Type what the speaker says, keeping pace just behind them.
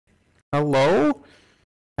Hello.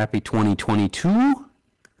 Happy 2022.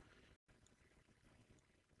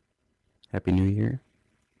 Happy New Year.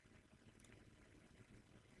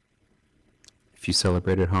 If you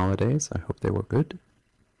celebrated holidays, I hope they were good.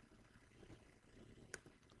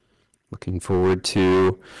 Looking forward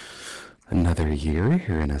to another year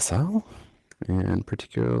here in SL, and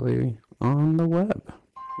particularly on the web.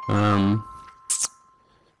 On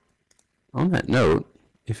that note,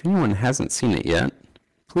 if anyone hasn't seen it yet,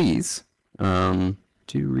 please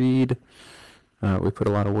do read. We put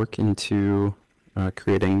a lot of work into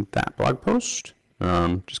creating that blog post.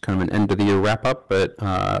 Just kind of an end of the year wrap up, but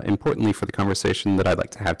importantly for the conversation that I'd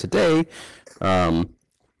like to have today,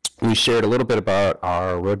 we shared a little bit about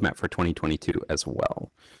our roadmap for 2022 as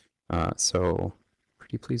well. So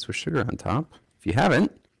pretty pleased with sugar on top. If you haven't,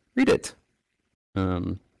 read it.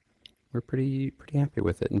 We're pretty happy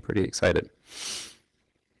with it and pretty excited.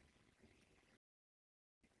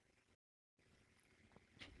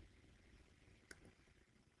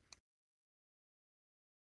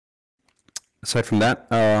 Aside from that,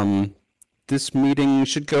 this meeting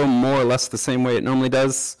should go more or less the same way it normally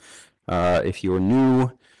does. If you're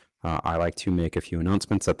new, I like to make a few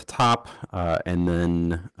announcements at the top and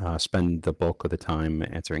then spend the bulk of the time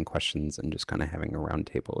answering questions and just kind of having a round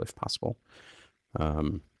table if possible.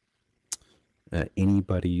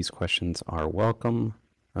 Anybody's questions are welcome.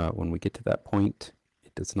 When we get to that point,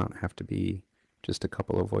 it does not have to be just a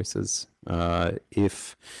couple of voices.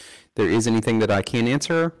 If there is anything that I can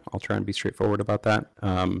answer, I'll try and be straightforward about that.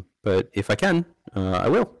 But if I can, I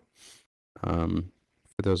will.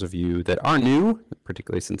 For those of you that are new,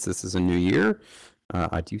 particularly since this is a new year,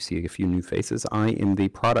 I do see a few new faces. I am the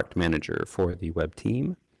product manager for the web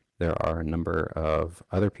team. There are a number of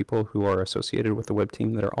other people who are associated with the web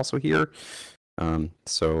team that are also here.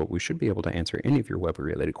 So we should be able to answer any of your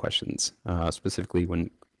web-related questions. Specifically,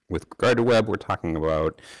 with regard to web, we're talking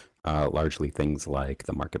about largely things like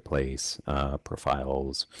the marketplace,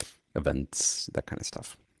 profiles, events, that kind of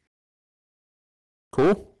stuff.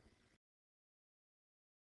 Cool?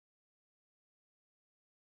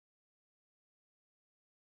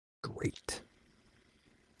 Great.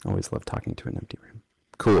 Always love talking to an empty room.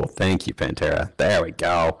 Cool. Thank you, Pantera. There we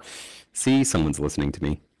go. See, someone's listening to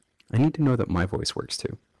me. I need to know that my voice works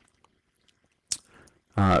too.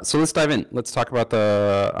 So let's dive in. Let's talk about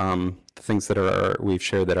the things that we've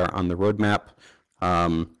shared that are on the roadmap.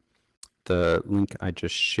 The link I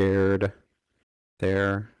just shared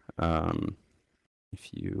there,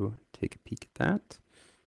 if you take a peek at that.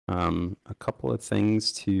 A couple of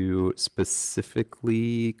things to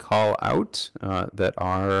specifically call out that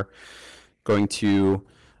are going to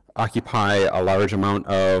occupy a large amount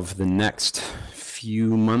of the next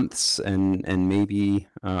few months and maybe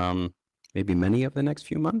many of the next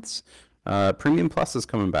few months. Premium Plus is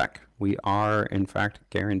coming back. We are, in fact,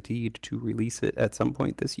 guaranteed to release it at some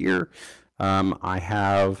point this year. I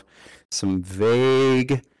have some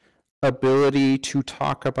vague ability to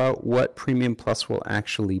talk about what Premium Plus will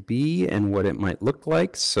actually be and what it might look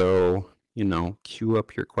like. So, you know, queue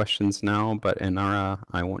up your questions now. But Inara,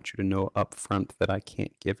 I want you to know up front that I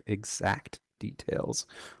can't give exact details.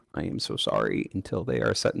 I am so sorry. Until they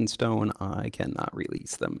are set in stone, I cannot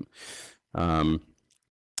release them.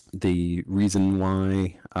 The reason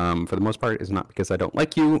why, for the most part, is not because I don't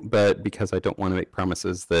like you, but because I don't want to make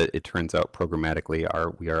promises that it turns out programmatically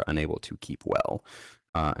we are unable to keep well.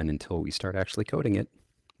 And until we start actually coding it,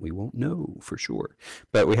 we won't know for sure.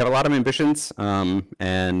 But we have a lot of ambitions,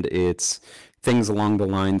 and it's things along the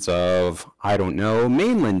lines of, I don't know,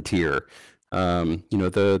 mainland tier. You know,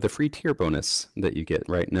 the free tier bonus that you get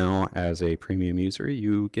right now as a premium user,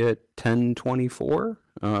 you get 1024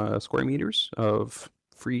 square meters of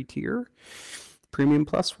free tier. Premium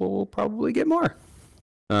Plus will probably get more.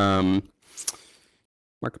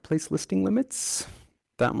 Marketplace listing limits,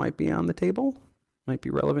 that might be on the table, might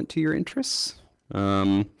be relevant to your interests.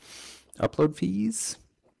 Upload fees,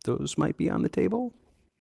 those might be on the table.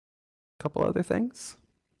 A couple other things,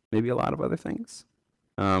 maybe a lot of other things.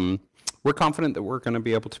 We're confident that we're going to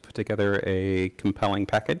be able to put together a compelling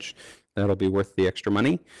package that'll be worth the extra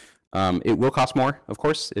money. It will cost more, of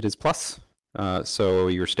course. It is Plus. So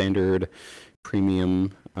your standard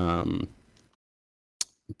premium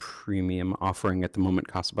offering at the moment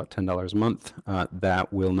costs about $10 a month.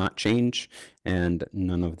 That will not change, and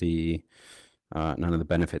none of the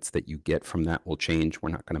benefits that you get from that will change. We're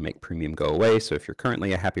not going to make premium go away. So if you're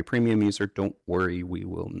currently a happy premium user, don't worry. We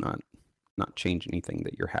will not change anything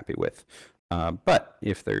that you're happy with. But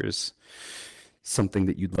if there's something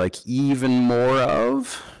that you'd like even more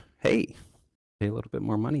of, hey, pay a little bit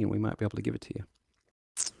more money and we might be able to give it to you.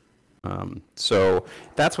 So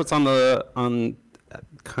that's what's on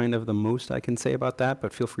kind of the most I can say about that,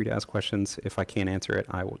 but feel free to ask questions. If I can't answer it,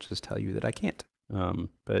 I will just tell you that I can't.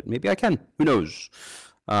 But maybe I can, who knows?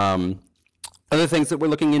 Other things that we're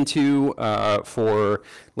looking into for,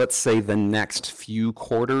 let's say, the next few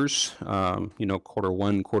quarters, quarter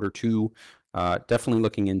one, quarter two, definitely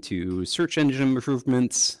looking into search engine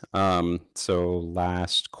improvements. So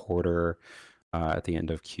last quarter, at the end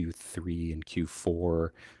of Q3 and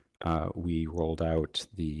Q4, we rolled out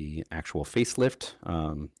the actual facelift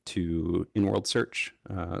to in-world search,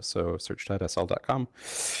 so search.sl.com.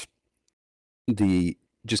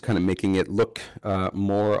 Just kind of making it look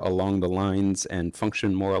more along the lines and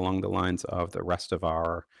function more along the lines of the rest of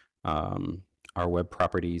our web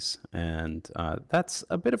properties, and that's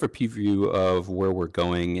a bit of a preview of where we're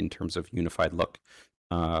going in terms of unified look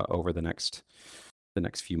over the next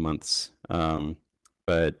few months.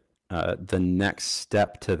 But the next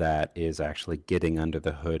step to that is actually getting under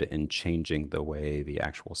the hood and changing the way the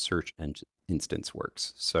actual search instance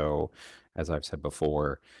works. So, as I've said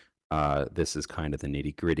before, this is kind of the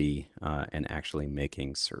nitty-gritty and actually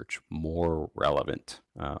making search more relevant.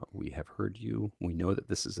 We have heard you. We know that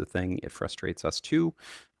this is a thing. It frustrates us too.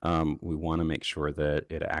 We want to make sure that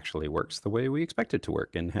it actually works the way we expect it to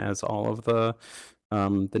work and has all of the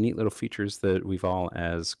neat little features that we've all,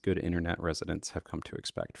 as good internet residents, have come to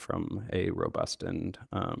expect from a robust and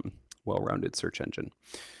well-rounded search engine.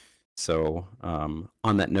 So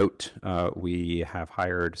on that note, we have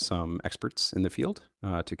hired some experts in the field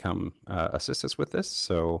to come assist us with this.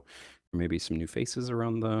 So maybe some new faces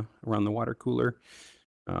around the water cooler.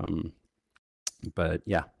 But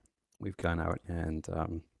yeah, we've gone out and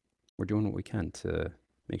we're doing what we can to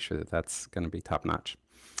make sure that that's going to be top notch.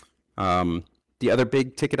 The other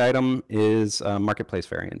big ticket item is marketplace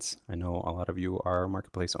variants. I know a lot of you are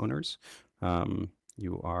marketplace owners.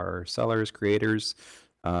 You are sellers, creators,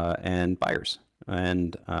 and buyers.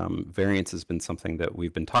 And variance has been something that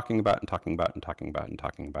we've been talking about and talking about and talking about and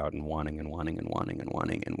talking about and wanting and wanting and wanting and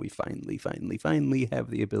wanting, and we finally have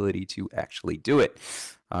the ability to actually do it.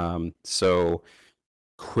 So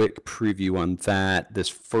quick preview on that. This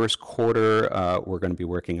first quarter, we're going to be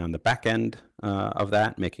working on the back end of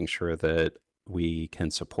that, making sure that we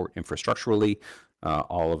can support infrastructurally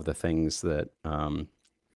all of the things that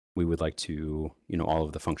we would like to, all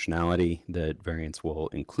of the functionality that variants will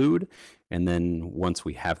include. And then once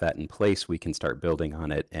we have that in place, we can start building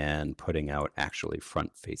on it and putting out actually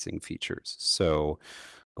front-facing features. So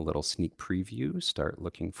a little sneak preview, start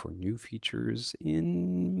looking for new features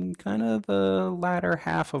in kind of the latter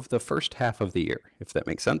half of the first half of the year, if that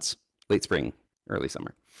makes sense. Late spring, early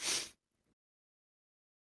summer.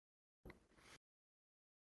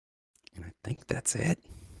 And I think that's it.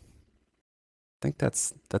 I think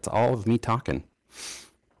that's all of me talking.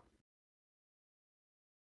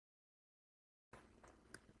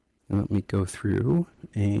 Let me go through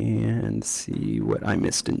and see what I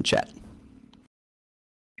missed in chat.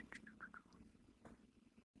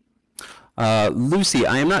 Lucy,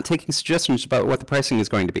 I am not taking suggestions about what the pricing is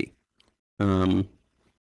going to be.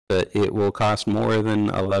 But it will cost more than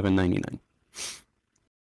 $11.99.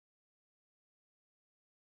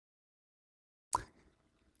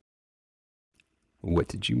 What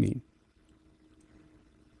did you mean?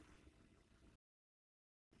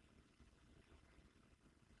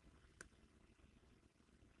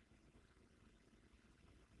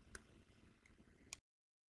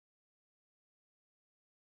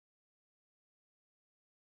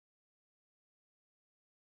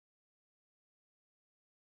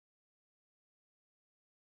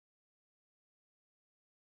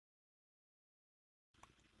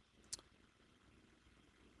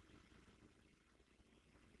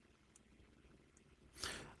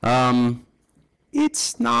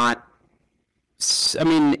 It's not, I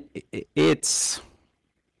mean, it's,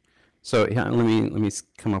 so yeah, let me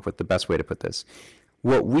come up with the best way to put this.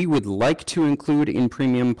 What we would like to include in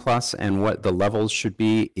Premium Plus and what the levels should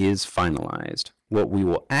be is finalized. What we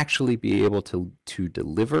will actually be able to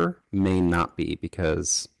deliver may not be,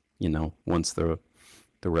 because, once the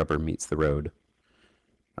rubber meets the road.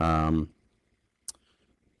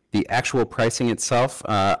 The actual pricing itself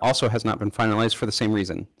also has not been finalized for the same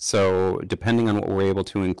reason. So depending on what we're able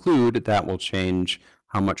to include, that will change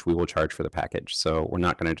how much we will charge for the package. So we're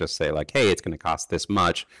not going to just say like, hey, it's going to cost this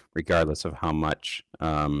much, regardless of how much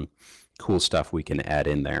cool stuff we can add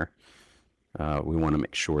in there. We want to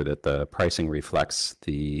make sure that the pricing reflects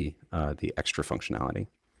the extra functionality.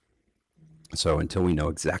 So until we know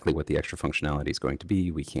exactly what the extra functionality is going to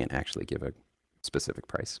be, we can't actually give a specific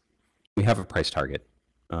price. We have a price target.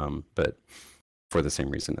 But for the same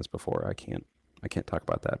reason as before, I can't I can't talk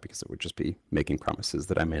about that because it would just be making promises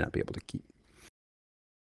that I may not be able to keep.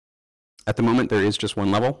 At the moment, there is just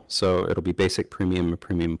one level, so it'll be basic, premium, and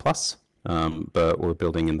premium plus. But we're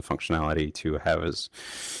building in the functionality to have as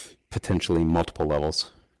potentially multiple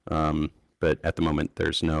levels. But at the moment,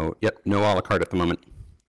 there's no a la carte at the moment.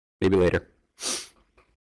 Maybe later.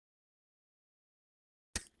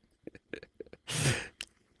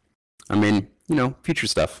 I mean, future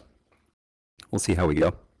stuff. We'll see how we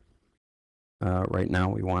go. Right now,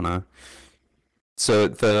 we want to.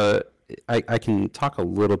 So I can talk a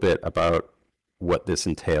little bit about what this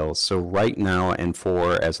entails. So right now, and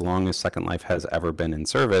for as long as Second Life has ever been in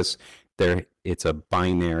service, it's a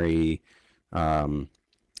binary.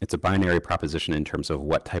 It's a binary proposition in terms of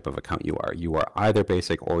what type of account you are. You are either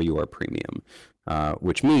basic or you are premium,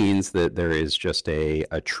 which means that there is just a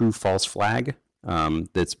true-false flag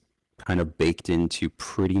that's kind of baked into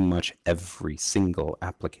pretty much every single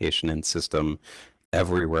application and system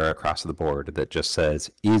everywhere across the board that just says,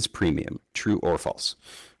 is premium, true or false?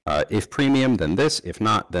 If premium, then this. If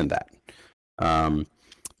not, then that.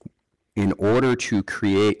 In order to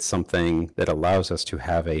create something that allows us to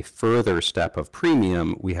have a further step of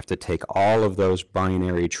premium, we have to take all of those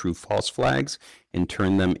binary true-false flags and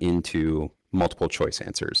turn them into multiple choice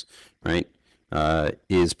answers, right?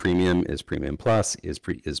 Is premium plus, is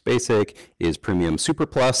basic, is premium super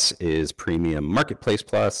plus, is premium marketplace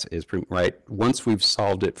plus, right? Once we've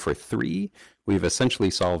solved it for 3, we've essentially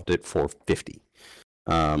solved it for 50.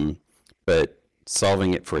 But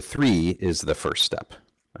solving it for 3 is the first step.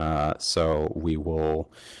 So we will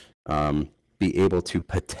be able to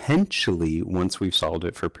potentially, once we've solved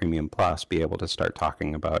it for Premium Plus, be able to start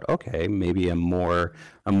talking about, okay, maybe a more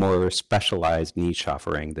specialized niche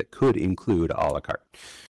offering that could include a la carte.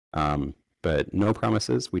 But no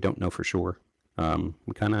promises. We don't know for sure.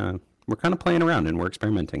 We're kind of playing around and we're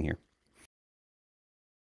experimenting here.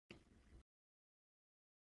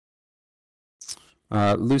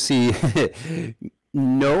 Lucy,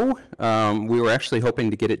 no. We were actually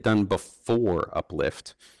hoping to get it done before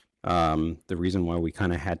Uplift. The reason why we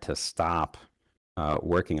kind of had to stop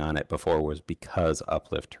working on it before was because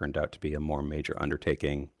Uplift turned out to be a more major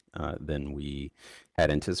undertaking than we had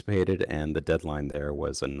anticipated, and the deadline there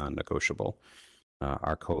was a non-negotiable.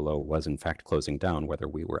 Our colo was in fact closing down whether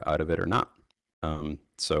we were out of it or not.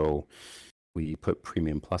 So we put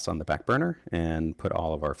Premium Plus on the back burner and put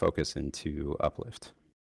all of our focus into Uplift.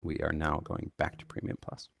 We are now going back to Premium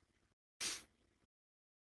Plus.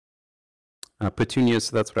 Petunias,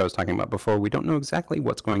 so that's what I was talking about before. We don't know exactly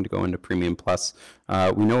what's going to go into Premium Plus.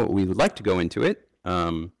 We know what we would like to go into it.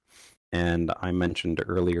 And I mentioned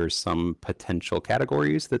earlier some potential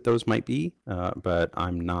categories that those might be, but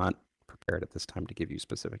I'm not prepared at this time to give you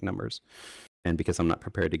specific numbers. And because I'm not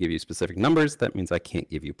prepared to give you specific numbers, that means I can't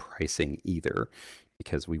give you pricing either,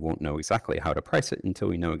 because we won't know exactly how to price it until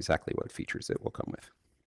we know exactly what features it will come with.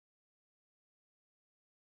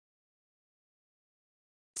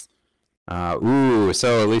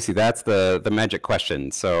 So Lucy, that's the magic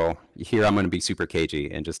question. So here I'm going to be super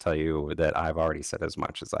cagey and just tell you that I've already said as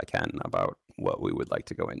much as I can about what we would like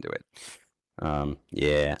to go into it.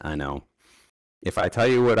 Yeah, I know. If I tell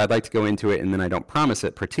you what I'd like to go into it and then I don't promise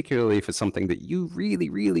it, particularly if it's something that you really,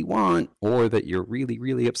 really want, or that you're really,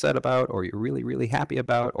 really upset about, or you're really, really happy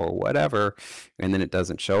about, or whatever, and then it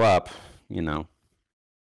doesn't show up, no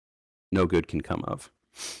good can come of.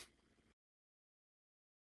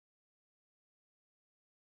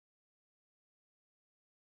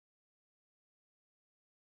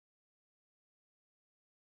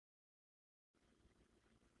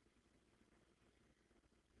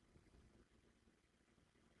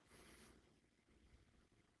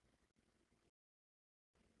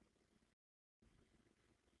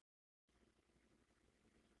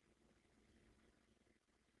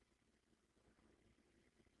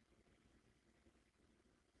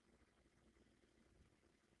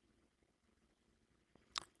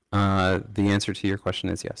 The answer to your question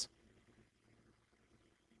is yes.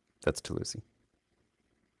 That's to Lucy.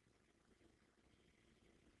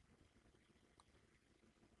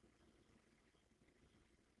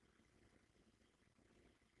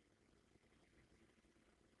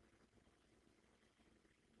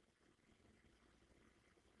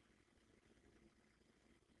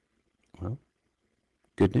 Well,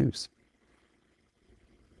 good news.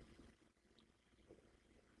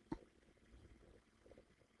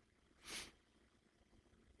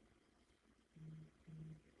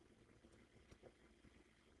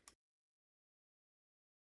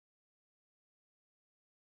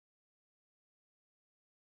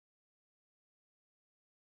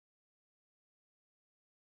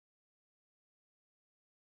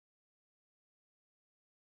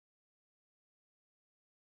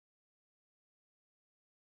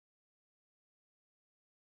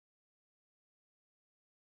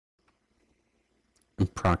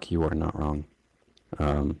 Proc, you are not wrong.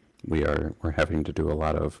 We're having to do a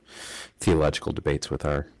lot of theological debates with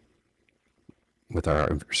our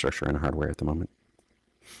infrastructure and hardware at the moment.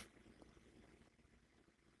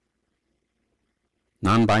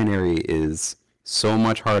 Non-binary is so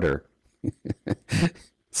much harder.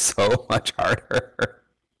 So much harder.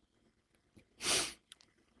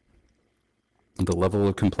 The level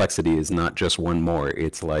of complexity is not just one more.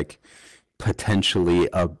 It's like potentially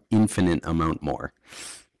an infinite amount more.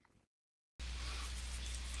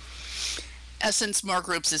 Since more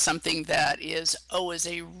groups is something that is always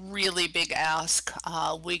a really big ask,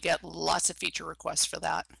 we get lots of feature requests for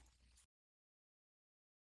that.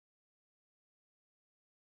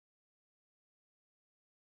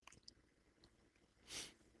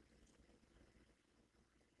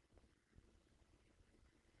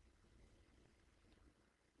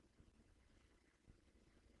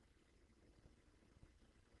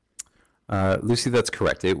 Lucy, that's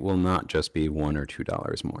correct. It will not just be $1 or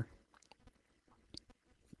 $2 more.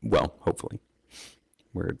 Well, hopefully.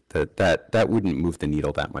 That wouldn't move the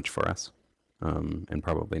needle that much for us, and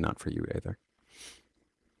probably not for you either.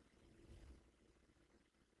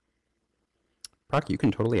 Proc, you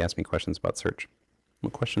can totally ask me questions about search.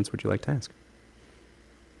 What questions would you like to ask?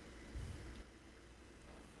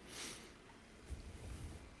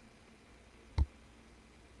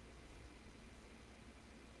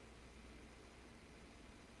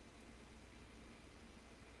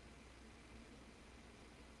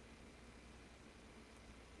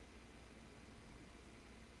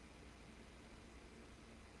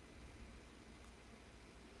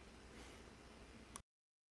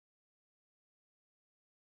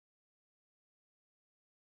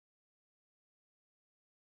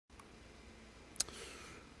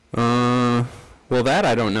 Well, that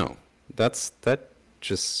I don't know. That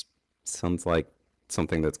just sounds like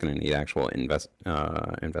something that's going to need actual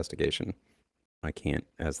investigation. I can't,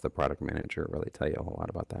 as the product manager, really tell you a whole lot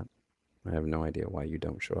about that. I have no idea why you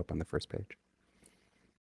don't show up on the first page.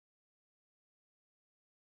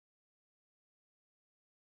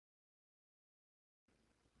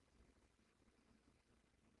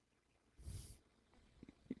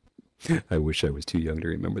 I wish I was too young to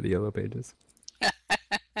remember the yellow pages.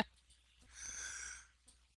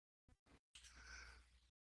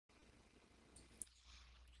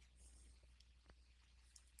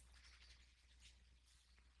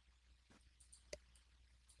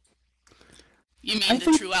 You mean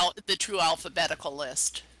the true alphabetical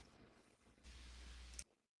list?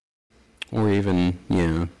 Or even,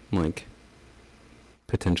 yeah, like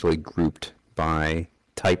potentially grouped by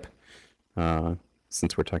type,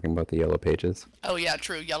 since we're talking about the yellow pages. Oh yeah,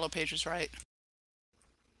 true. Yellow pages, right?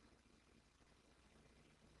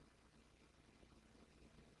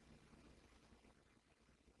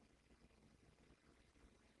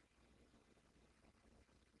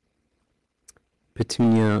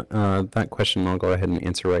 Petunia, that question I'll go ahead and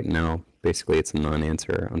answer right now. Basically, it's a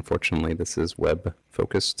non-answer. Unfortunately, this is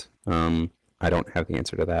web-focused. I don't have the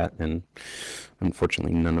answer to that, and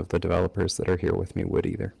unfortunately, none of the developers that are here with me would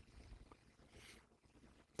either.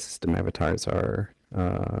 System avatars are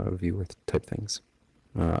viewer type things.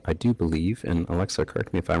 I do believe, and Alexa,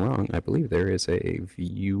 correct me if I'm wrong, I believe there is a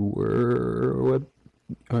viewer web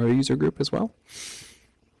user group as well.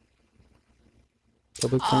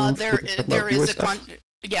 There's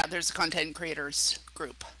a content creators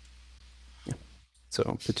group. Yeah.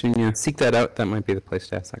 So Petunia, seek that out. That might be the place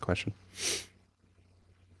to ask that question.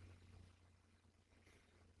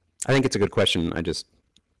 I think it's a good question.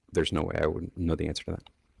 There's no way I would know the answer to that.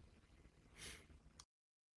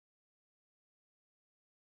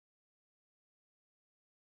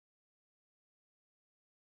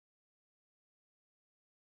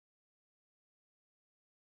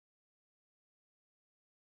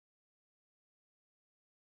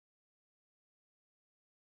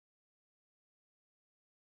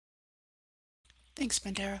 Thanks,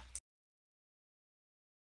 Bandera.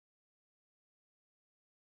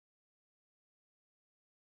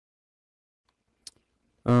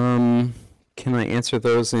 Can I answer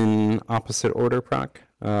those in opposite order, Proc?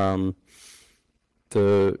 The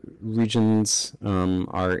regions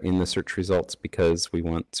are in the search results because we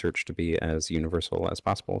want search to be as universal as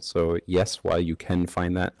possible. So yes, while you can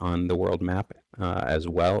find that on the world map as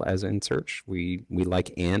well as in search, we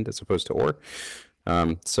like and as opposed to or.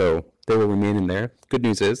 So they will remain in there. Good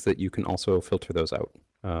news is that you can also filter those out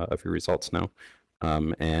of your results now.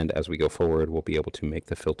 And as we go forward, we'll be able to make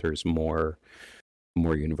the filters more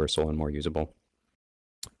universal and more usable.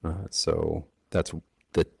 So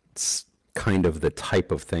that's kind of the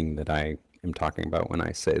type of thing that I am talking about when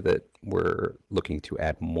I say that we're looking to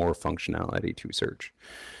add more functionality to search.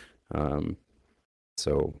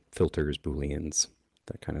 So filters, Booleans,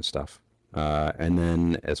 that kind of stuff. And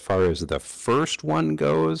then as far as the first one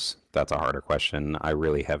goes, that's a harder question. I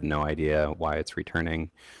really have no idea why it's returning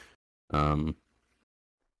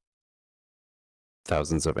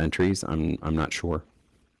thousands of entries. I'm not sure.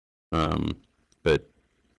 But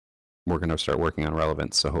we're going to start working on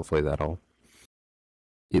relevance, so hopefully that'll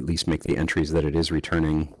at least make the entries that it is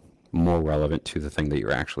returning more relevant to the thing that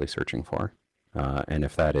you're actually searching for. And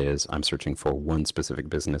if that is, I'm searching for one specific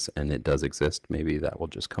business and it does exist, maybe that will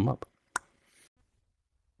just come up.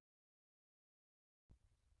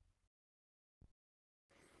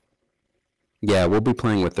 Yeah, we'll be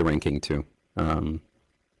playing with the ranking too,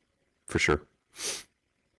 for sure.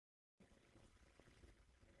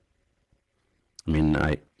 I mean,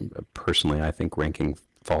 I personally, I think ranking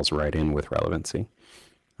falls right in with relevancy.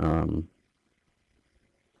 You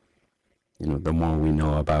know, the more we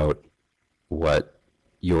know about what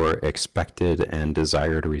your expected and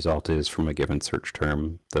desired result is from a given search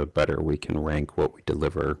term, the better we can rank what we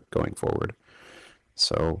deliver going forward.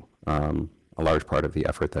 So a large part of the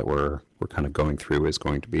effort that we're kind of going through is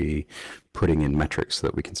going to be putting in metrics so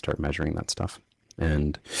that we can start measuring that stuff,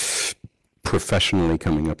 and professionally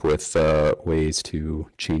coming up with ways to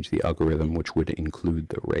change the algorithm, which would include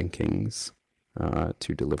the rankings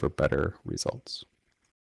to deliver better results.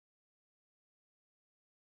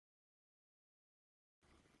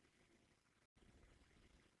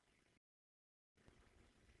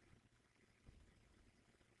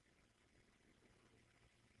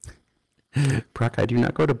 Brock, I do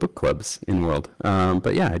not go to book clubs in World,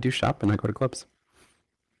 but yeah, I do shop and I go to clubs.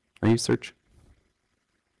 I use search,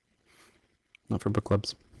 not for book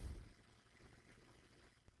clubs.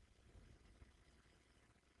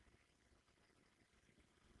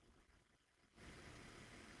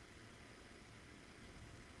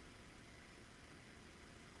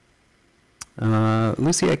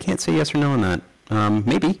 Lucy, I can't say yes or no on that.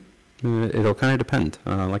 Maybe. It'll kind of depend.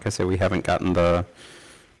 Like I said, we haven't gotten the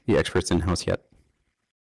experts in-house yet.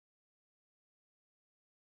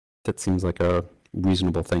 That seems like a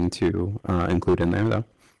reasonable thing to include in there, though,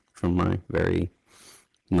 from my very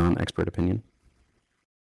non-expert opinion.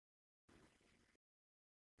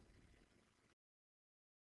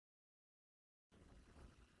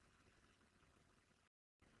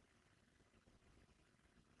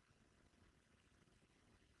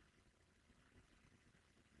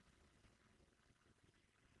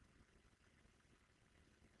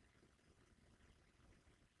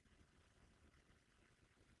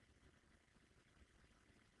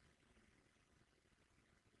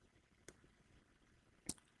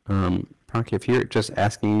 Prank, if you're just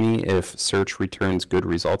asking me if search returns good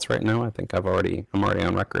results right now, I think I'm already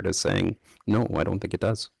on record as saying no. I don't think it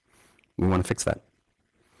does. We want to fix that.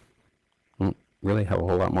 I don't really have a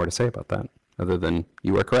whole lot more to say about that, other than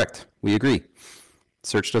you are correct. We agree.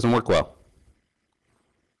 Search doesn't work well.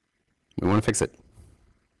 We want to fix it.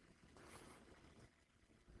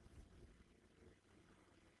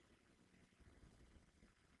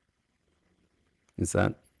 Is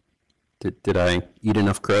that did I eat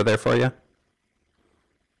enough crow there for you?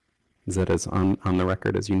 Is that as on the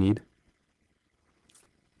record as you need?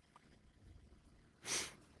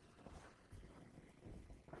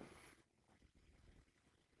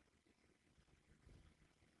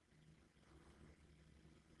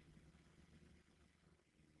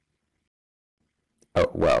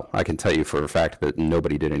 Oh, well, I can tell you for a fact that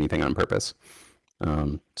nobody did anything on purpose.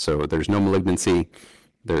 So there's no malignancy.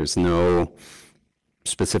 There's no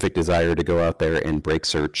specific desire to go out there and break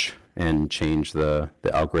search and change the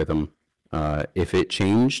algorithm. If it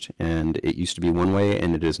changed and it used to be one way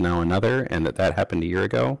and it is now another, and that happened a year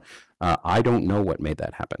ago, I don't know what made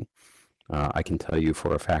that happen. I can tell you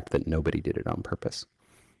for a fact that nobody did it on purpose.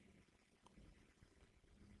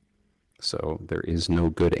 So there is no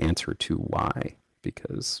good answer to why,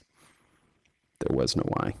 because there was no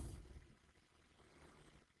why.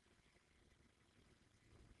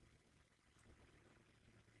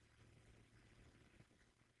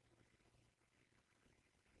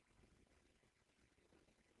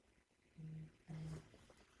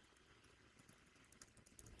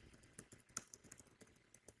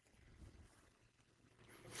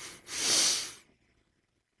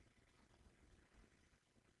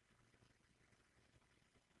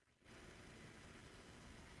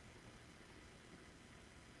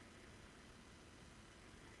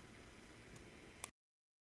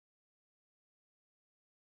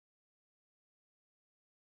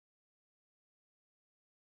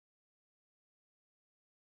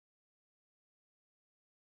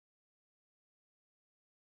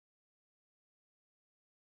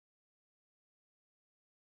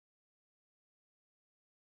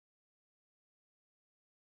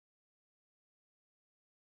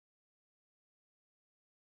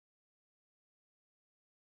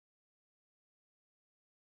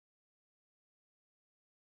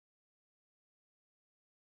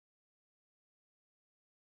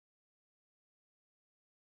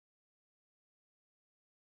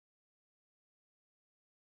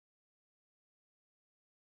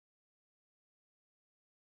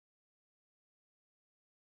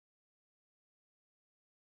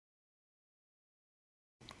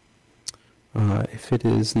 If it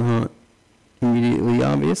is not immediately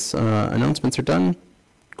obvious, announcements are done.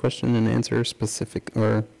 Question and answer specific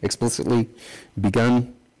or explicitly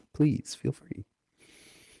begun. Please feel free.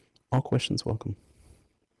 All questions welcome.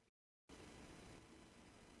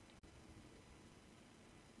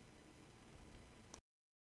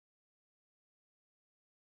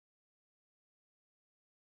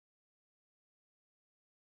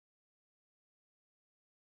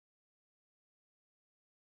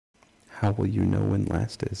 How will you know when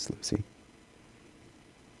last is, Lucy?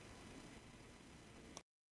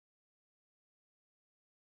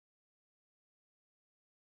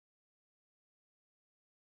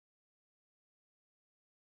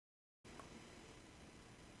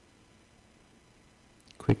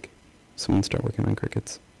 Quick, someone start working on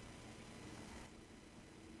crickets.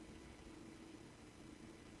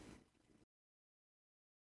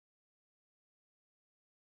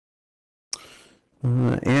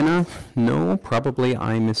 Anna, no, probably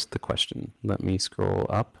I missed the question. Let me scroll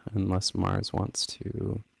up unless Mars wants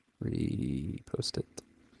to repost it.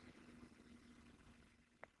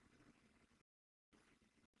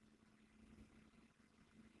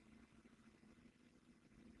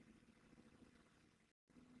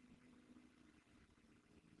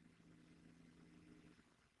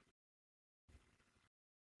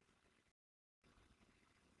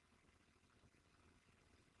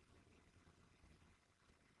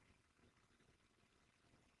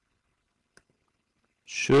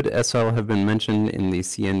 Should SL have been mentioned in the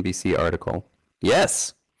CNBC article?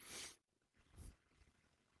 Yes!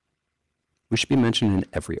 We should be mentioned in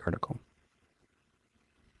every article.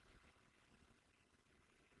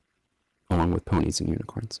 Along with ponies and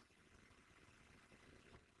unicorns.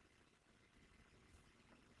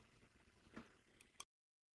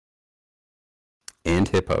 And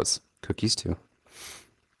hippos. Cookies too.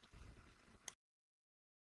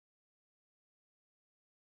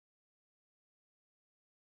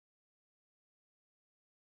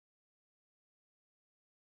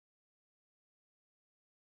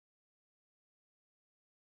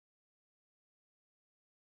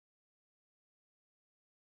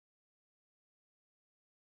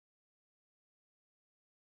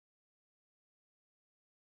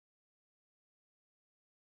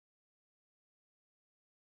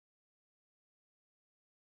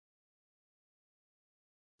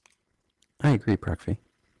 I agree, Prakvi.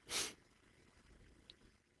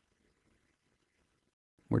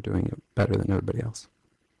 We're doing it better than everybody else.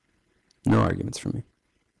 No arguments from me.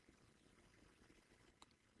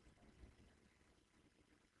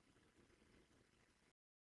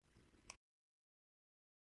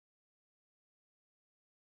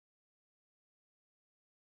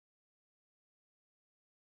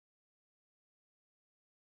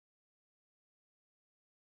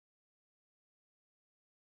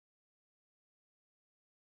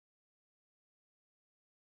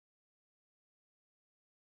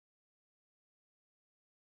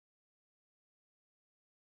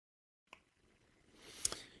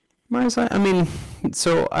 Mars, I mean,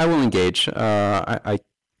 so I will engage. I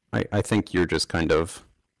think you're just kind of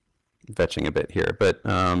vetching a bit here, but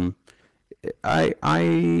I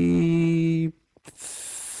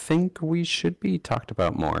think we should be talked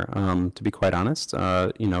about more. To be quite honest,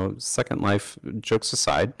 you know, Second Life, jokes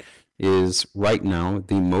aside, is right now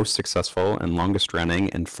the most successful and longest running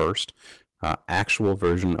and first actual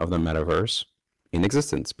version of the metaverse in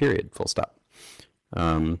existence. Period. Full stop.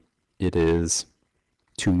 It is,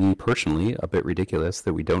 to me personally, a bit ridiculous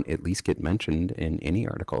that we don't at least get mentioned in any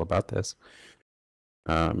article about this.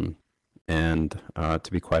 To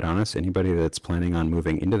be quite honest, anybody that's planning on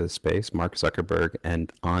moving into this space, Mark Zuckerberg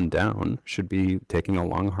and on down, should be taking a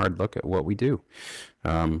long, hard look at what we do.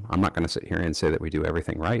 I'm not going to sit here and say that we do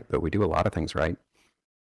everything right, but we do a lot of things right.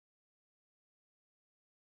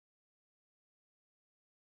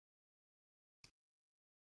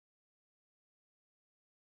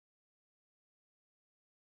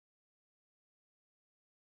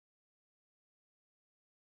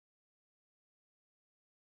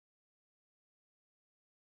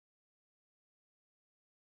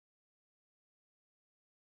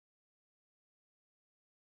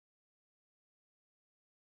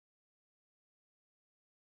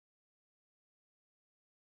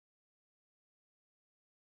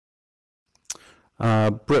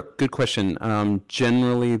 Brooke, good question.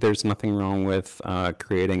 Generally, there's nothing wrong with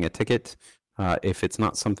creating a ticket. If it's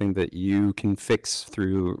not something that you can fix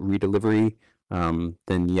through redelivery,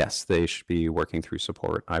 then yes, they should be working through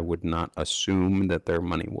support. I would not assume that their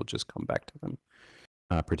money will just come back to them,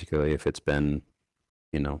 particularly if it's been,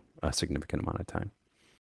 you know, a significant amount of time.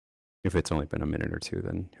 If it's only been a minute or two,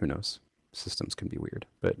 then who knows? systems can be weird,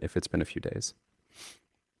 but if it's been a few days.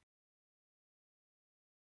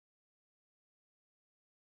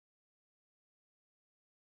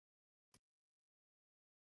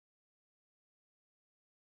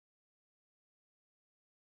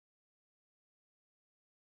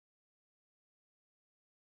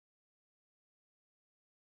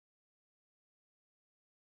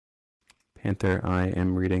 Panther, I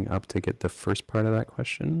am reading up to get the first part of that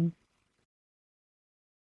question.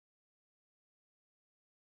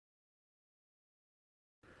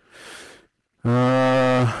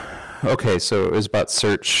 Okay, so it was about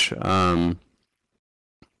search.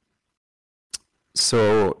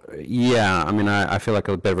 So yeah, I mean, I feel like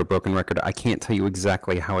a bit of a broken record. I can't tell you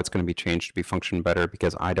exactly how it's going to be changed to be function better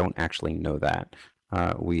because I don't actually know that.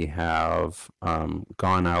 We have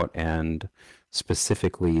gone out and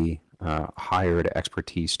specifically hired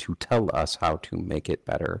expertise to tell us how to make it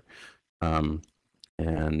better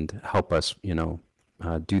and help us,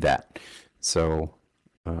 do that. So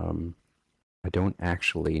I don't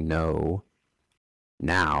actually know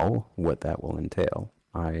now what that will entail.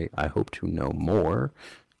 I hope to know more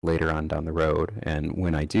later on down the road. And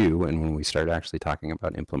when I do, and when we start actually talking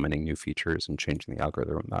about implementing new features and changing the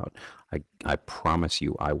algorithm out, I promise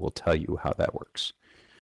you I will tell you how that works.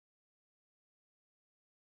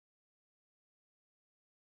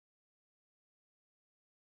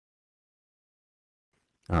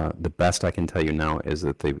 The best I can tell you now is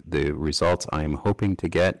that the results I'm hoping to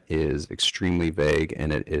get is extremely vague,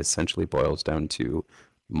 and it essentially boils down to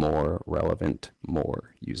more relevant,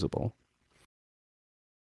 more usable.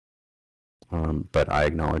 But I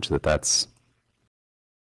acknowledge that that's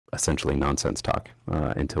essentially nonsense talk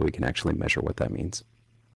until we can actually measure what that means.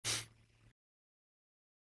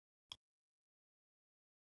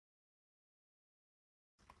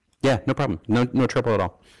 Yeah, no problem. No trouble at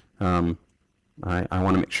all. I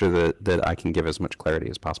want to make sure that I can give as much clarity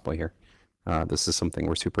as possible here. This is something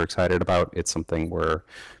we're super excited about. It's something we're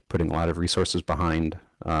putting a lot of resources behind.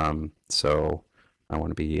 So I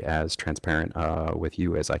want to be as transparent with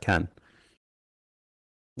you as I can.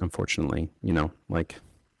 Unfortunately,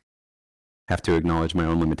 have to acknowledge my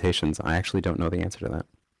own limitations. I actually don't know the answer to that.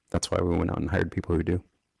 That's why we went out and hired people who do.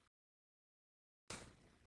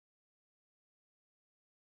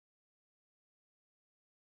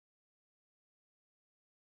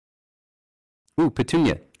 Ooh,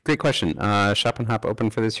 Petunia. Great question. Shop and Hop open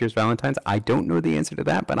for this year's Valentine's. I don't know the answer to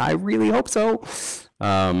that, but I really hope so.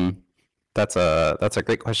 That's a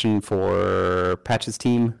great question for Patch's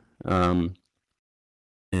team, and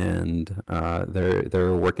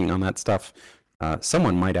they're working on that stuff.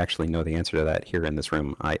 Someone might actually know the answer to that here in this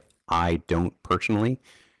room. I don't personally,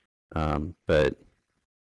 but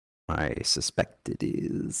I suspect it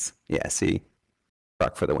is. Yeah, see,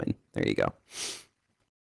 Rock for the win. There you go.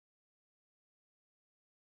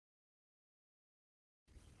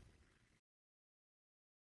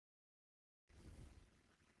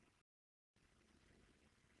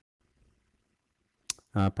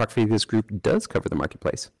 Proxy, this group does cover the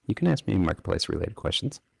marketplace. You can ask me marketplace related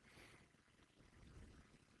questions.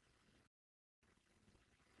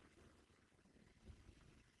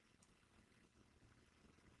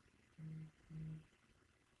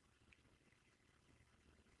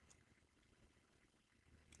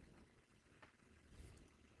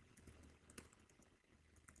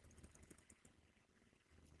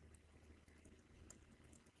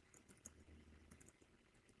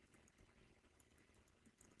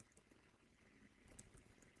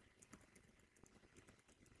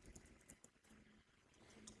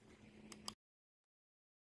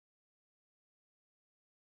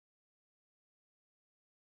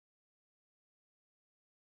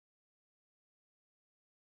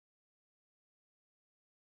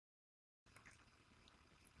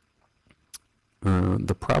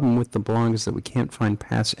 The problem with the blog is that we can't find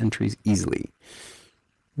past entries easily.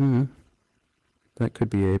 That could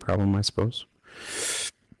be a problem, I suppose.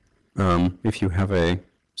 If you have a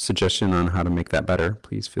suggestion on how to make that better,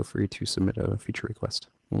 please feel free to submit a feature request.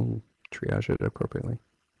 We'll triage it appropriately.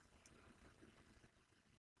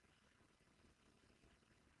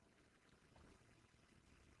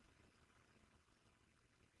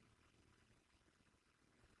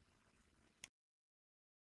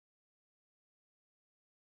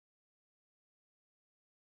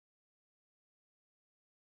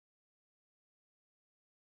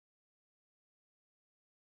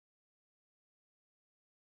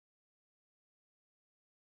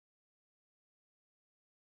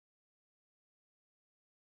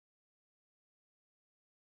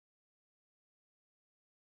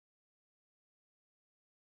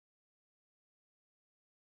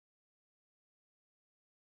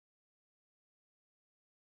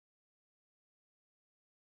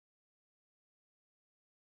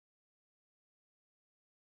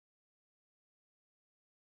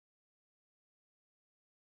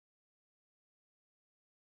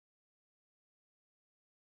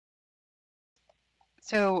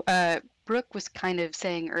 So Brooke was kind of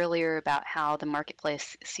saying earlier about how the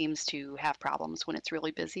marketplace seems to have problems when it's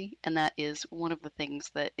really busy, and that is one of the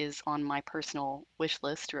things that is on my personal wish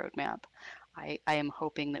list roadmap. I am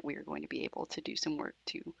hoping that we are going to be able to do some work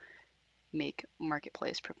to make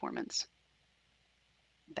marketplace performance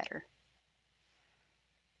better.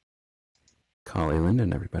 Collie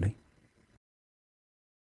Linden, everybody.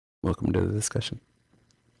 Welcome to the discussion.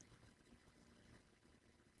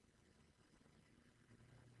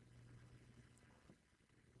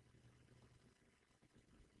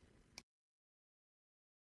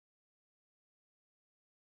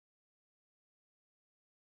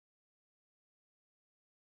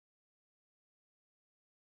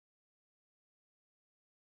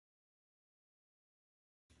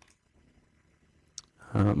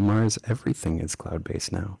 Mars, everything is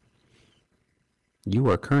cloud-based now. You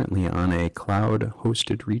are currently on a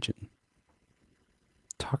cloud-hosted region,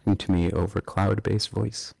 talking to me over cloud-based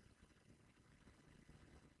voice.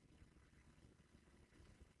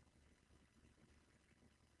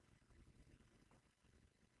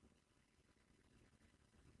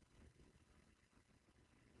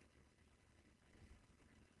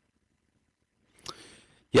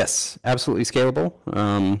 Yes, absolutely scalable.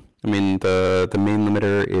 I mean, the main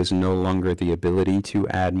limiter is no longer the ability to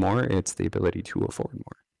add more, it's the ability to afford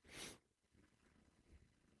more.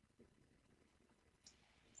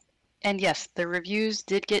 And yes, the reviews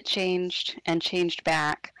did get changed and changed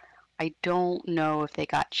back. I don't know if they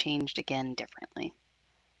got changed again differently.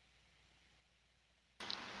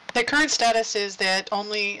 The current status is that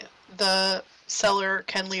only the seller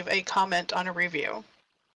can leave a comment on a review.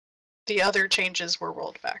 The other changes were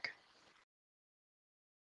rolled back.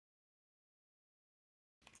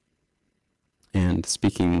 And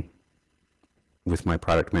speaking with my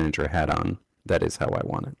product manager hat on, that is how I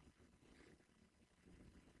want it.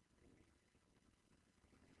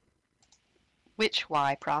 Which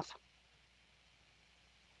why, Prof?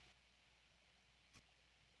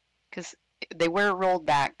 Because they were rolled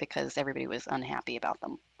back because everybody was unhappy about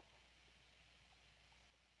them.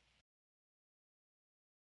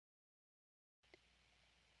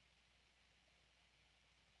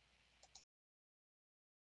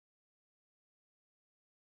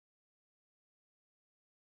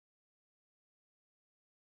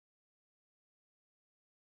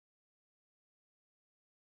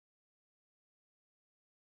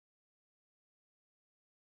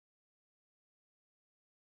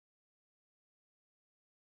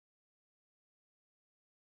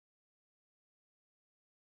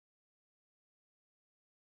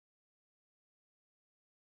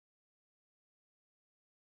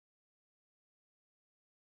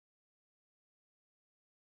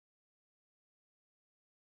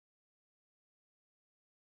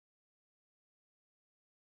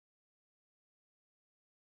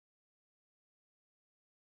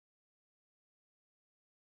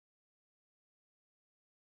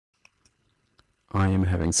 I am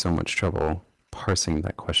having so much trouble parsing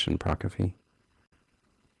that question, Prokofy.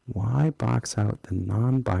 Why box out the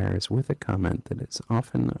non-buyers with a comment that is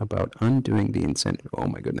often about undoing the incentive? Oh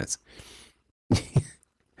my goodness.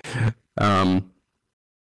 I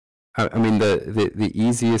mean, the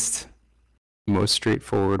easiest, most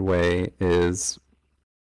straightforward way is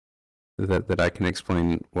that I can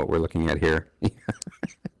explain what we're looking at here.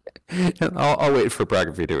 I'll wait for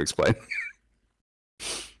Prokofy to explain.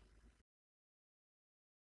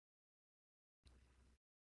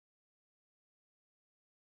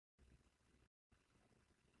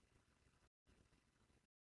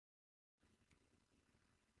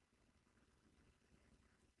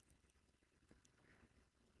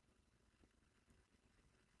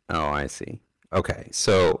 Oh, I see. Okay,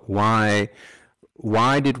 so why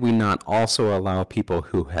did we not also allow people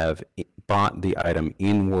who have bought the item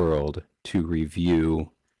in world to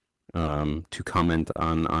review, to comment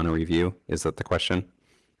on a review? Is that the question?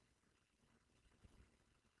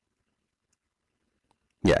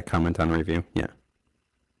 Yeah, comment on review. Yeah.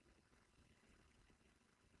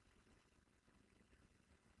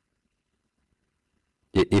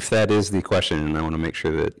 If that is the question, and I want to make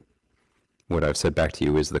sure that what I've said back to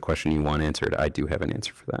you is the question you want answered, I do have an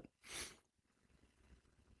answer for that.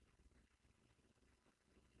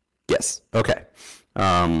 Yes. Okay.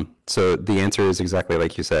 So the answer is exactly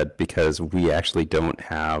like you said, because we actually don't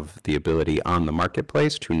have the ability on the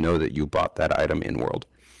marketplace to know that you bought that item in world.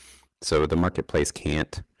 So the marketplace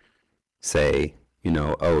can't say, you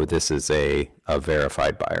know, oh, this is a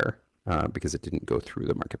verified buyer, because it didn't go through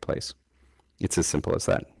the marketplace. It's as simple as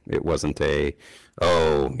that. It wasn't a,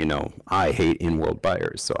 oh, you know, I hate in-world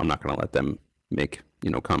buyers, so I'm not going to let them make,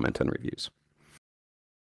 you know, comment on reviews.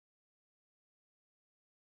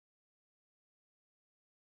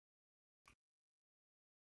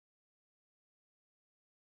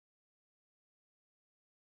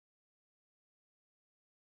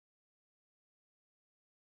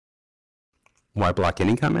 Why block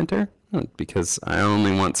any commenter? Because I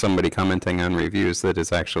only want somebody commenting on reviews that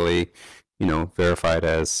is actually, verified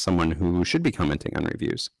as someone who should be commenting on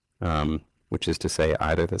reviews, which is to say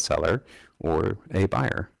either the seller or a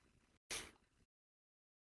buyer.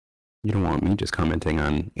 You don't want me just commenting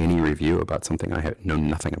on any review about something I know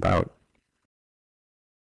nothing about.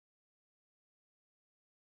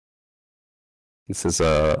 This is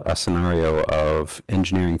a scenario of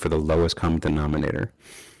engineering for the lowest common denominator.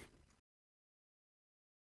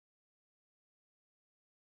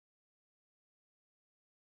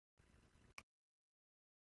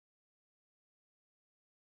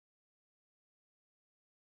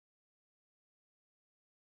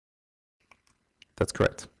 That's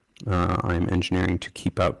correct. I'm engineering to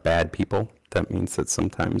keep out bad people. That means that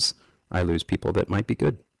sometimes I lose people that might be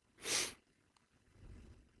good.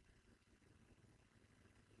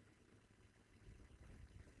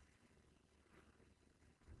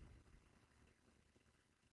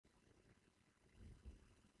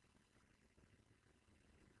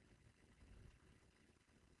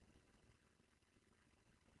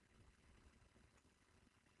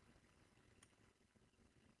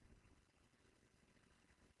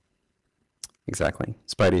 Exactly.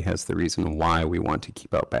 Spidey has the reason why we want to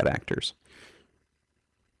keep out bad actors.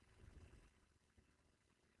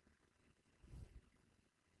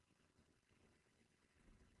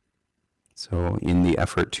 So in the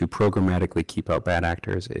effort to programmatically keep out bad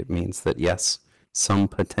actors, it means that yes, some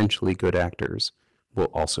potentially good actors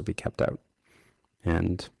will also be kept out.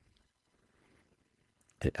 And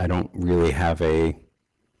I don't really have a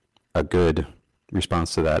good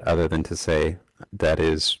response to that other than to say that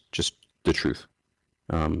is just the truth.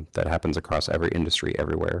 That happens across every industry,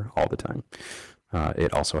 everywhere, all the time.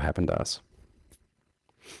 It also happened to us.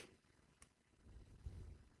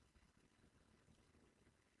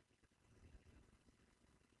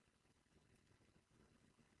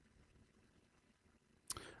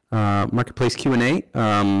 Marketplace Q&A.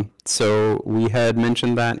 So we had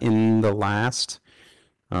mentioned that in the last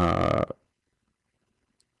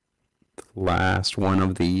one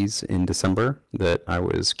of these in December, that I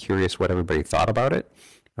was curious what everybody thought about it.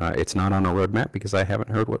 It's not on a roadmap because I haven't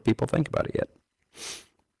heard what people think about it yet.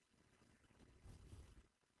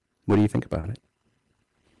 What do you think about it?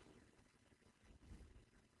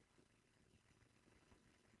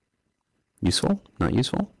 Useful? Not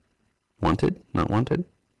useful? Wanted? Not wanted?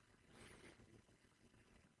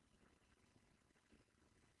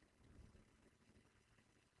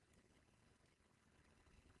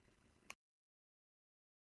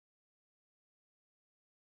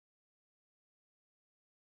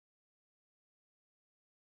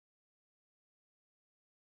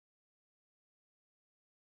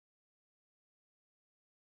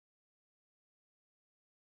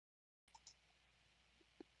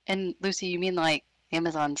 And Lucy, you mean like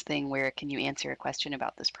Amazon's thing where can you answer a question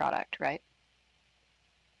about this product, right?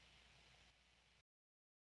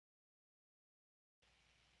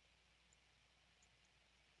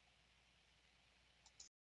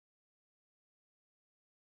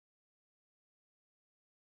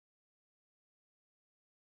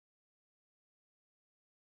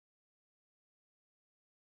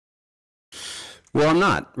 Well, I'm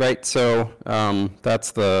not, right? So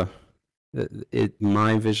that's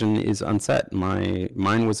my vision is unset.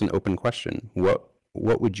 Mine was an open question. What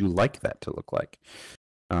would you like that to look like?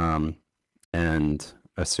 And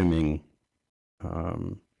assuming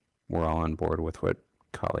we're all on board with what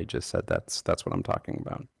Kali just said, that's what I'm talking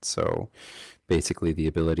about. So basically the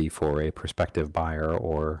ability for a prospective buyer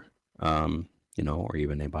or or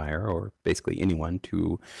even a buyer or basically anyone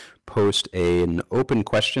to post an open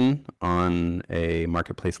question on a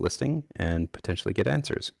marketplace listing and potentially get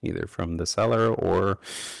answers either from the seller or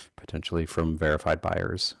potentially from verified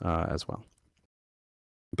buyers as well.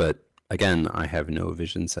 But again, I have no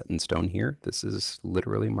vision set in stone here. This is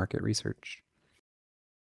literally market research.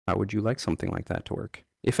 How would you like something like that to work,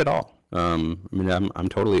 if at all? I mean, I'm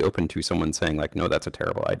totally open to someone saying like, no, that's a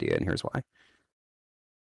terrible idea, and here's why.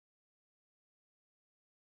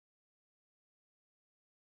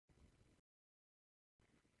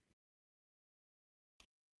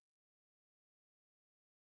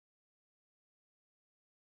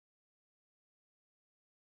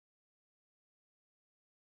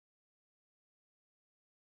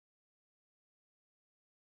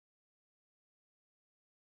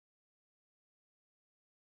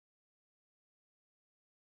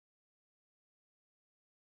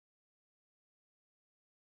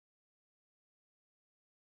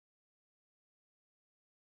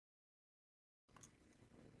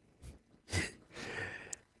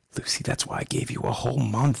 Lucy, that's why I gave you a whole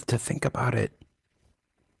month to think about it.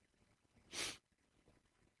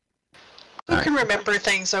 You can remember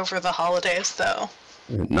things over the holidays, though.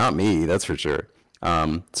 Not me, that's for sure.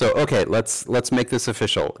 So okay, let's make this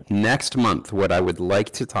official. Next month, what I would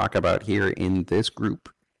like to talk about here in this group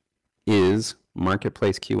is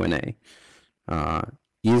Marketplace Q&A.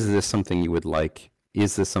 Is this something you would like?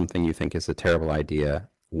 Is this something you think is a terrible idea?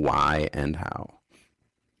 Why and how?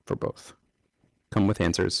 For both. Come with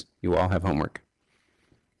answers. You all have homework.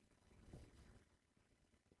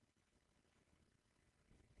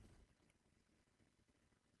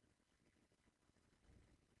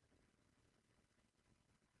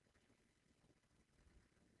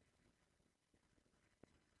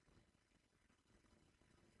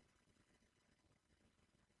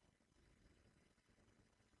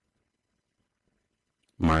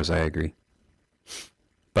 Mars, I agree.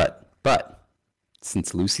 But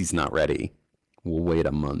since Lucy's not ready, we'll wait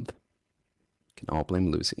a month. Can all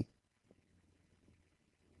blame Lucy.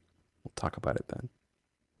 We'll talk about it then.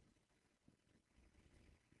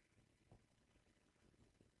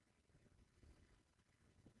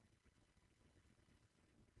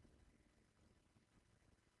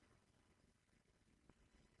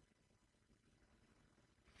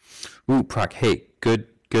 Ooh, Proc, hey, good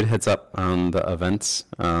heads up on the events.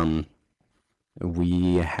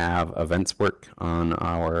 We have events work on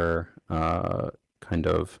our kind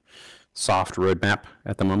of soft roadmap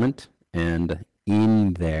at the moment, and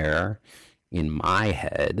in there, in my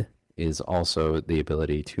head, is also the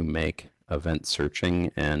ability to make event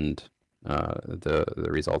searching and the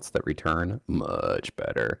results that return much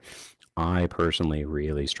better. I personally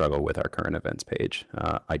really struggle with our current events page.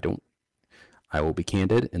 I will be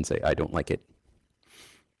candid and say I don't like it.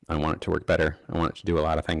 I want it to work better. I want it to do a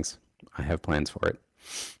lot of things. I have plans for it.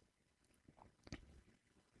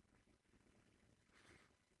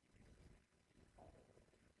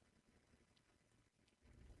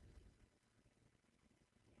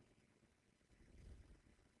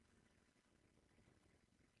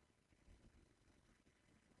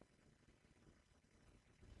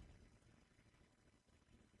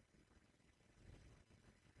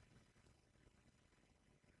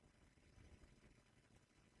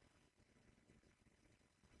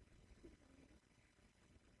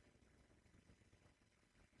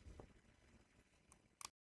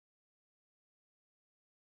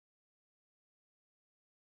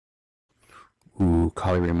 Ooh,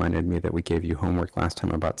 Kali reminded me that we gave you homework last time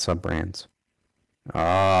about sub-brands.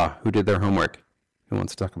 Ah, who did their homework? Who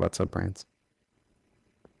wants to talk about sub-brands?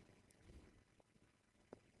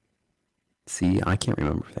 See, I can't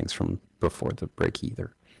remember things from before the break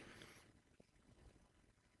either.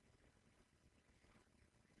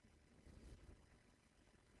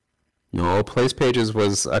 No, place pages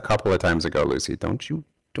was a couple of times ago, Lucy. Don't you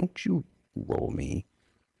roll me.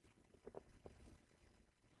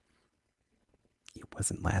 It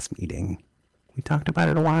wasn't last meeting. We talked about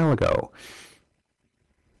it a while ago.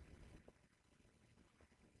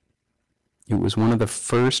 It was one of the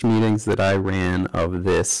first meetings that I ran of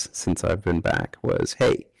this since I've been back was,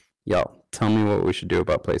 hey, y'all, tell me what we should do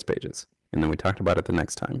about place pages. And then we talked about it the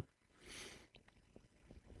next time.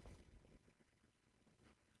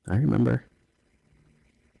 I remember.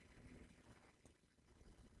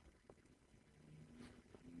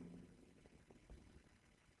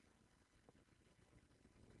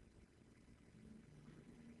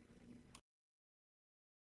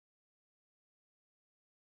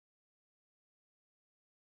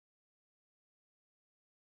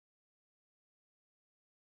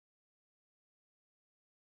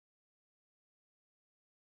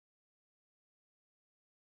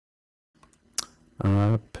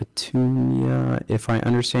 Petunia, if I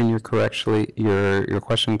understand your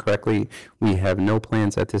question correctly, we have no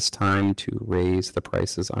plans at this time to raise the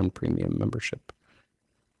prices on premium membership,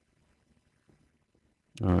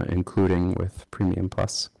 including with Premium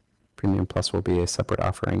Plus. Premium Plus will be a separate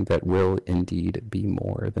offering that will indeed be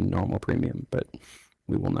more than normal premium, but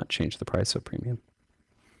we will not change the price of premium.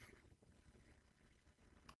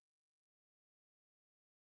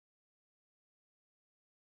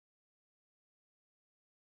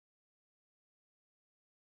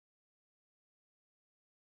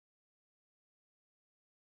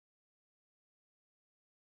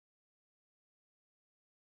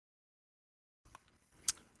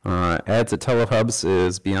 Ads at telehubs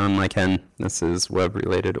is beyond my ken. This is web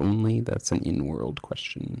related only. That's an in-world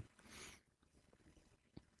question.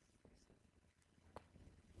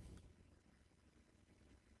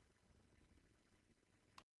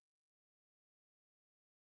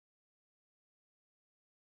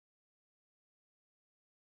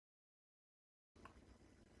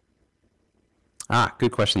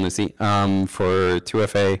 Good question, Lucy. For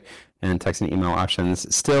 2FA, and text and email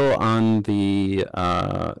options still on the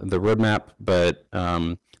roadmap, but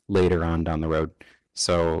later on down the road.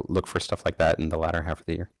 So look for stuff like that in the latter half of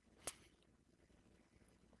the year.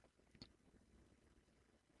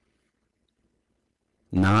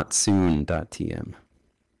 Not soon.tm.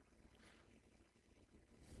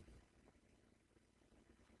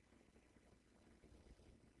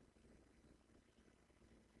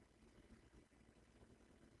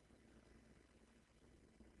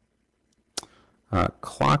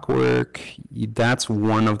 Clockwork, that's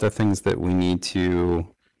one of the things that we need to,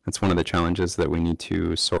 that's one of the challenges that we need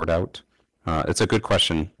to sort out. It's a good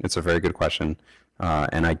question. It's a very good question.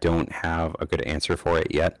 And I don't have a good answer for it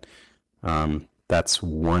yet. That's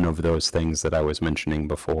one of those things that I was mentioning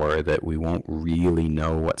before, that we won't really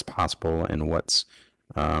know what's possible and what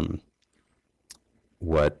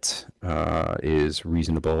is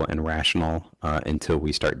reasonable and rational until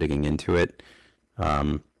we start digging into it.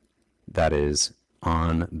 That is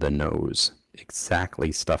on the nose,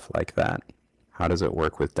 exactly stuff like that. How does it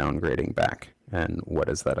work with downgrading back, and what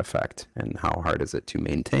does that affect, and how hard is it to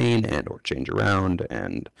maintain and or change around,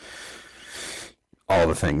 and all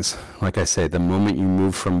the things. Like I say, the moment you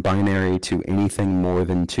move from binary to anything more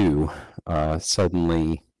than 2,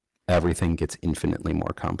 suddenly everything gets infinitely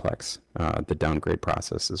more complex. The downgrade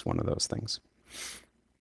process is one of those things.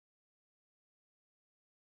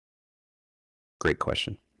 Great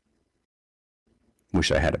question. Wish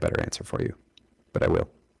I had a better answer for you, but I will.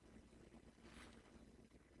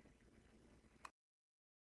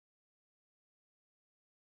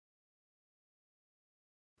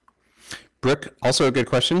 Brooke, also a good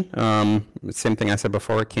question. Same thing I said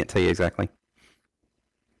before. I can't tell you exactly.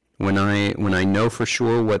 When I know for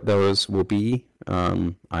sure what those will be,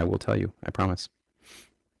 I will tell you. I promise.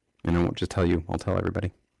 And I won't just tell you. I'll tell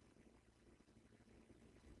everybody.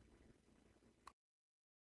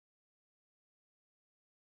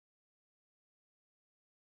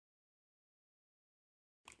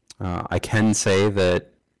 I can say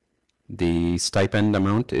that the stipend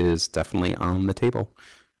amount is definitely on the table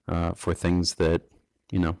for things that,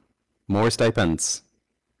 you know, more stipends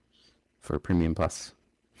for Premium Plus.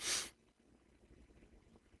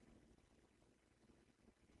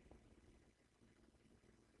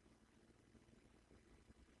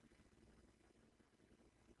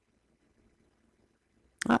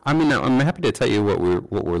 I mean, I'm happy to tell you what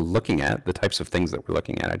we're looking at, the types of things that we're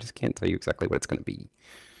looking at. I just can't tell you exactly what it's going to be.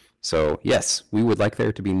 So yes, we would like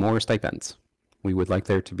there to be more stipends. We would like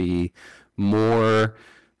there to be more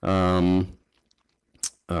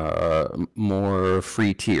more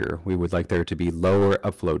free tier. We would like there to be lower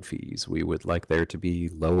upload fees. We would like there to be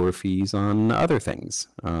lower fees on other things,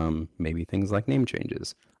 maybe things like name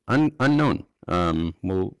changes. Unknown.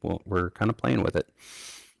 We're kind of playing with it.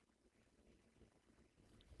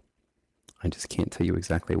 I just can't tell you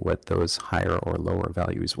exactly what those higher or lower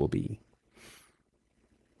values will be.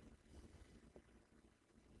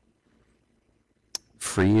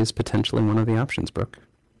 Free is potentially one of the options, Brooke.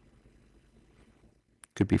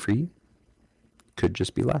 Could be free. Could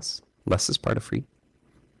just be less. Less is part of free.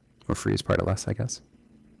 Or free is part of less, I guess.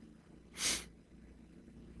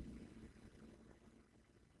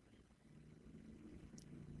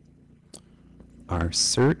 Our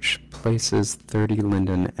search places 30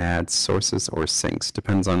 Linden adds sources or syncs.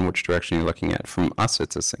 Depends on which direction you're looking at. From us,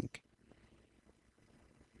 it's a sync.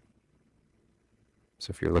 So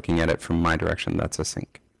if you're looking at it from my direction, that's a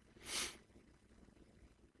sync.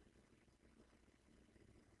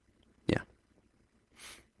 Yeah.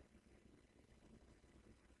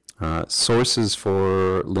 Sources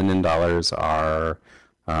for Linden dollars are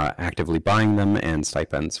actively buying them, and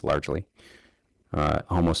stipends largely.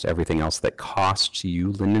 Almost everything else that costs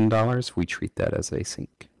you Linden dollars, we treat that as a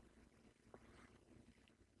sync.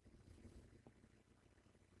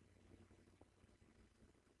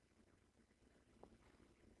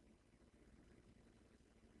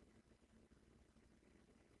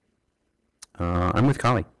 I'm with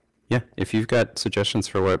Kali. Yeah, if you've got suggestions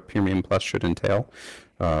for what Premium Plus should entail,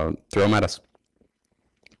 throw them at us.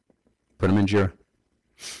 Put them in Jira.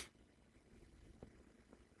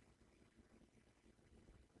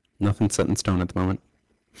 Nothing set in stone at the moment.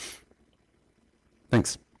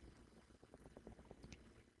 Thanks.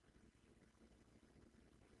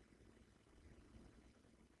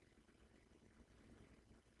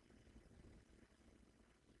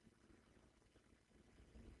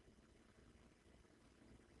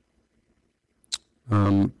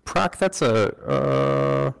 Proc, that's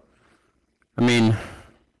I mean,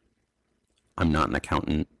 I'm not an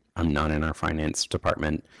accountant. I'm not in our finance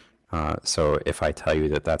department. So if I tell you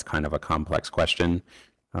that that's kind of a complex question,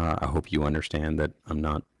 I hope you understand that I'm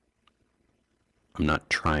not not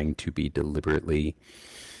trying to be deliberately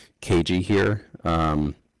cagey here.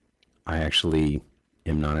 I actually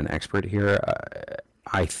am not an expert here.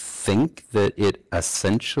 I think that it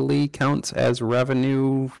essentially counts as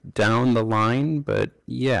revenue down the line, but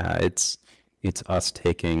yeah, it's us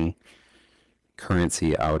taking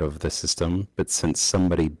currency out of the system. But since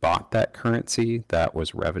somebody bought that currency, that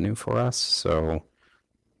was revenue for us. So,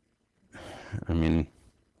 I mean,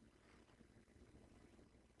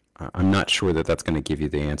 I'm not sure that that's going to give you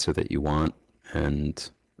the answer that you want. And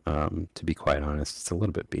to be quite honest, it's a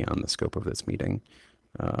little bit beyond the scope of this meeting.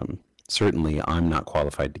 Certainly, I'm not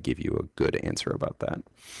qualified to give you a good answer about that.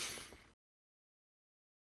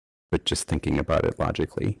 But just thinking about it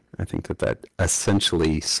logically, I think that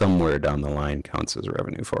essentially somewhere down the line counts as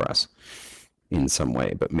revenue for us in some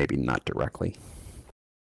way, but maybe not directly.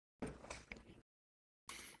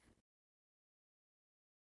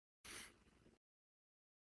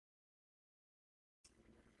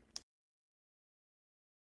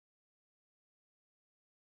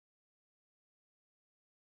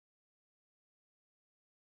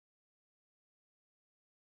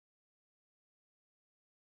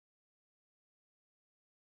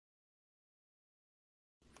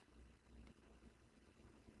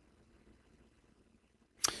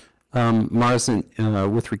 Mars,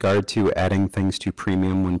 with regard to adding things to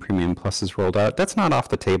Premium when Premium Plus is rolled out, that's not off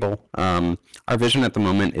the table. Our vision at the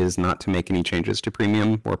moment is not to make any changes to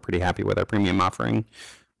Premium. We're pretty happy with our Premium offering.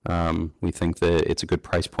 We think that it's a good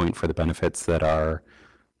price point for the benefits that are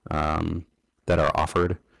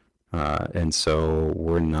offered, and so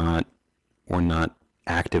we're not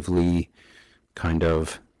actively kind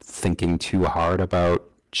of thinking too hard about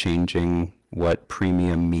changing what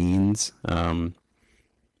Premium means.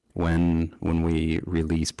 When we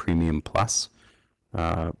release Premium Plus.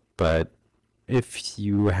 But if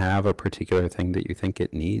you have a particular thing that you think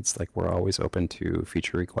it needs, like, we're always open to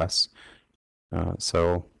feature requests.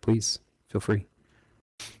 So please feel free.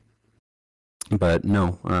 But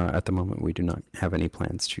no, at the moment we do not have any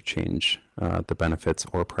plans to change the benefits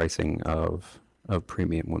or pricing of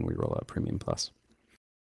Premium when we roll out Premium Plus.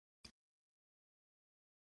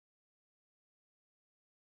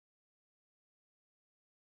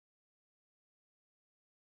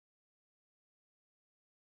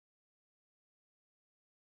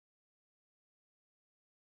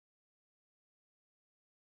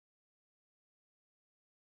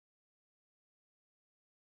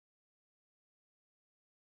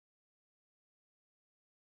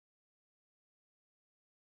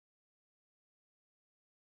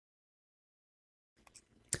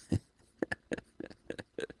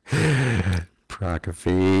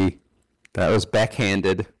 Prokofy, that was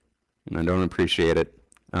backhanded, and I don't appreciate it.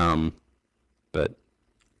 But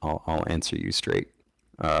I'll answer you straight.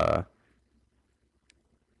 I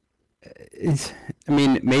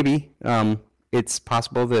mean, maybe it's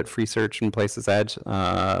possible that free search in places ads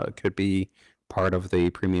could be part of the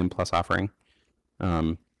Premium Plus offering.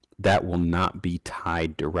 That will not be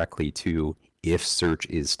tied directly to if search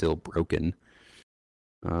is still broken.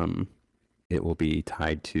 It will be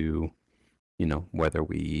tied to, you know, whether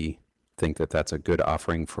we think that that's a good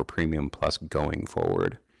offering for Premium Plus going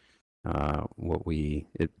forward.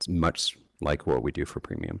 It's much like what we do for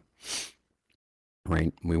Premium,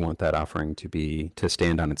 right? We want that offering to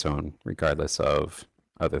stand on its own, regardless of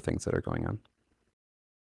other things that are going on.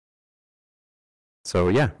 So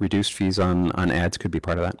yeah, reduced fees on ads could be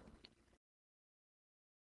part of that.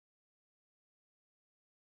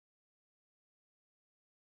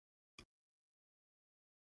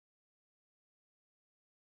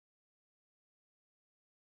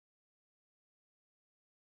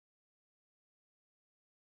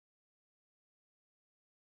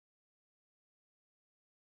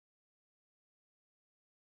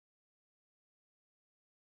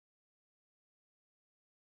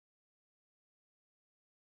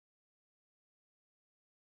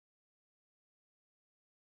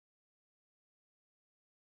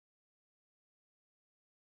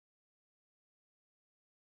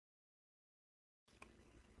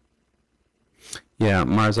 Yeah,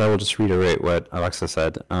 Mars, I will just reiterate what Alexa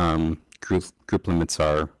said. Group limits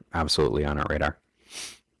are absolutely on our radar.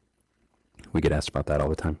 We get asked about that all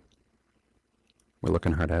the time. We're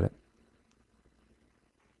looking hard at it.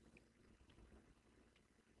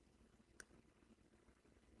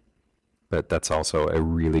 But that's also a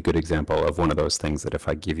really good example of one of those things that if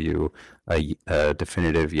I give you a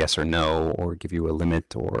definitive yes or no, or give you a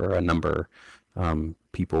limit or a number,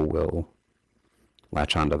 people will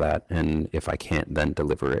latch onto that, and if I can't then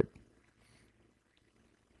deliver it,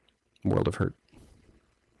 world of hurt.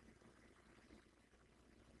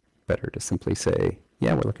 Better to simply say,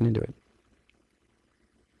 yeah, we're looking into it.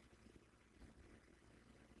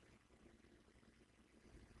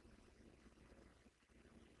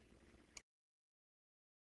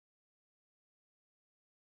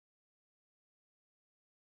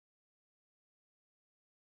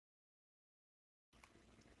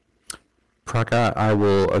 Praka, I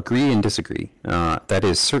will agree and disagree. That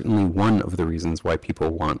is certainly one of the reasons why people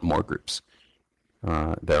want more groups.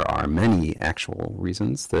 There are many actual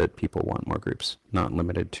reasons that people want more groups, not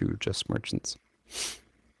limited to just merchants.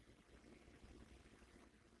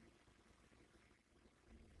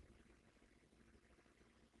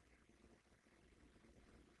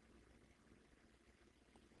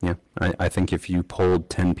 Yeah, I think if you polled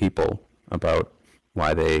 10 people about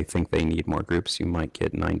why they think they need more groups, you might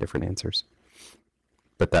get 9 different answers.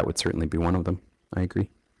 But that would certainly be one of them. I agree.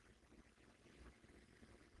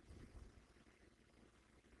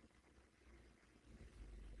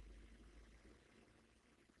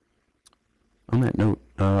 On that note,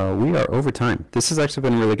 we are over time. This has actually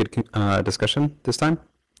been a really good discussion this time.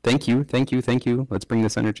 Thank you, thank you, thank you. Let's bring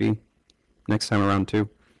this energy next time around too.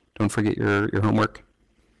 Don't forget your homework.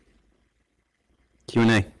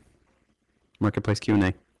 Q&A. Marketplace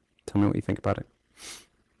Q&A. Tell me what you think about it.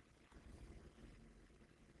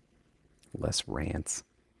 Less rants.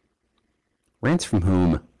 Rants from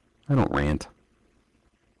whom? I don't rant.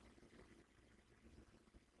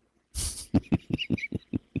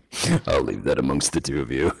 I'll leave that amongst the two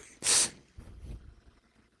of you.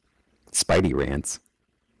 Spidey rants.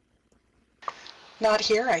 Not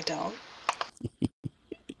here, I don't.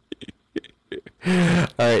 All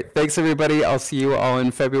right, thanks everybody. I'll see you all in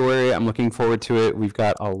February. I'm looking forward to it. We've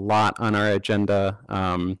got a lot on our agenda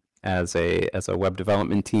as a web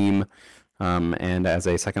development team and as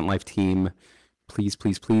a Second Life team. Please,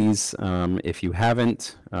 please, please, if you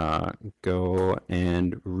haven't, go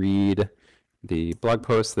and read the blog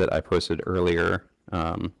post that I posted earlier.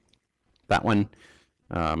 That one.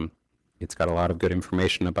 It's got a lot of good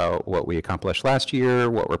information about what we accomplished last year,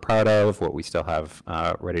 what we're proud of, what we still have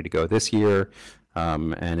ready to go this year.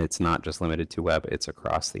 And it's not just limited to web, it's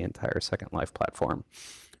across the entire Second Life platform.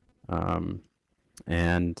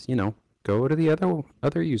 And, you know, go to the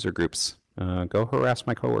other user groups. Go harass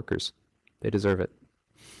my coworkers. They deserve it.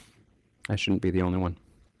 I shouldn't be the only one.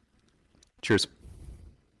 Cheers.